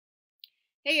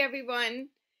Hey everyone.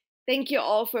 Thank you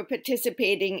all for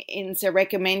participating in the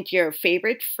Recommend Your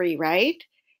Favorite Free Ride.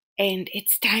 And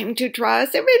it's time to draw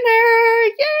the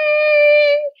winner.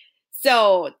 Yay!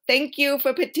 So, thank you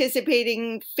for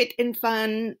participating. Fit and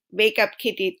Fun, Wake Up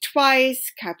Kitty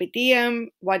Twice, Carpe Diem,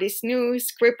 What is New,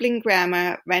 Scribbling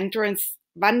Grammar,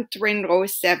 Wandering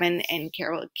Rose 7, and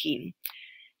Carol Keen.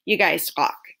 You guys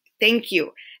rock. Thank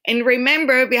you. And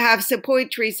remember, we have the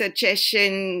poetry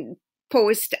suggestion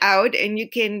post out, and you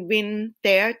can win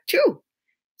there too.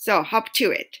 So hop to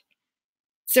it.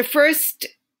 The first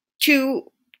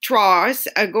two draws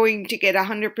are going to get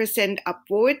 100%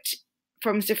 upvote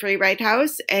from the Free Ride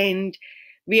House, and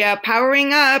we are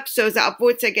powering up, so the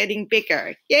upvotes are getting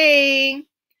bigger. Yay!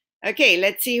 Okay,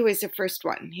 let's see who is the first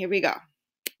one. Here we go.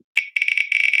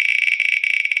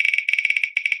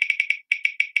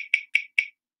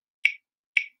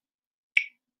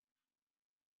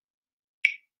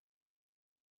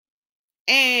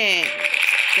 And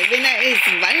the winner is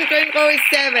Wandering Rose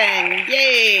 7.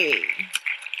 Yay!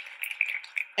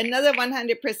 Another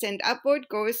 100% upvote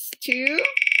goes to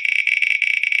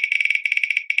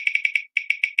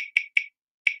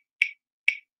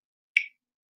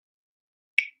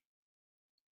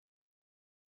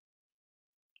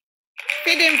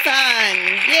Fit and Fun.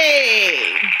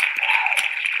 Yay!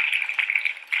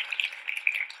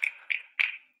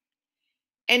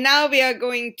 And now we are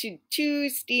going to 2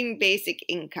 STEAM basic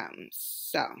incomes.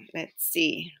 So let's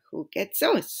see who gets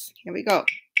those. Here we go.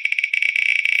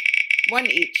 1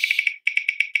 each.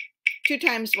 2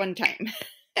 times 1 time.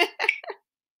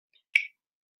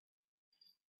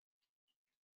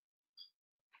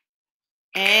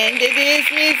 And it is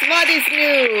Miss What is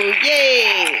New.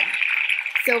 Yay!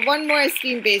 So 1 more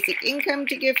STEAM basic income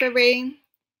to give away.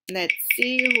 Let's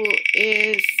see who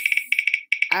is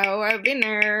our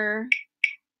winner.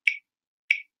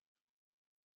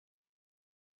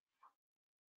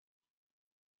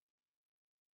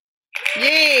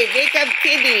 Yay, Wake Up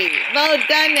Kitty. Well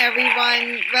done,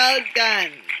 everyone. Well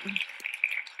done.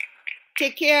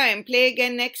 Take care and play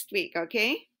again next week,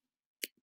 okay?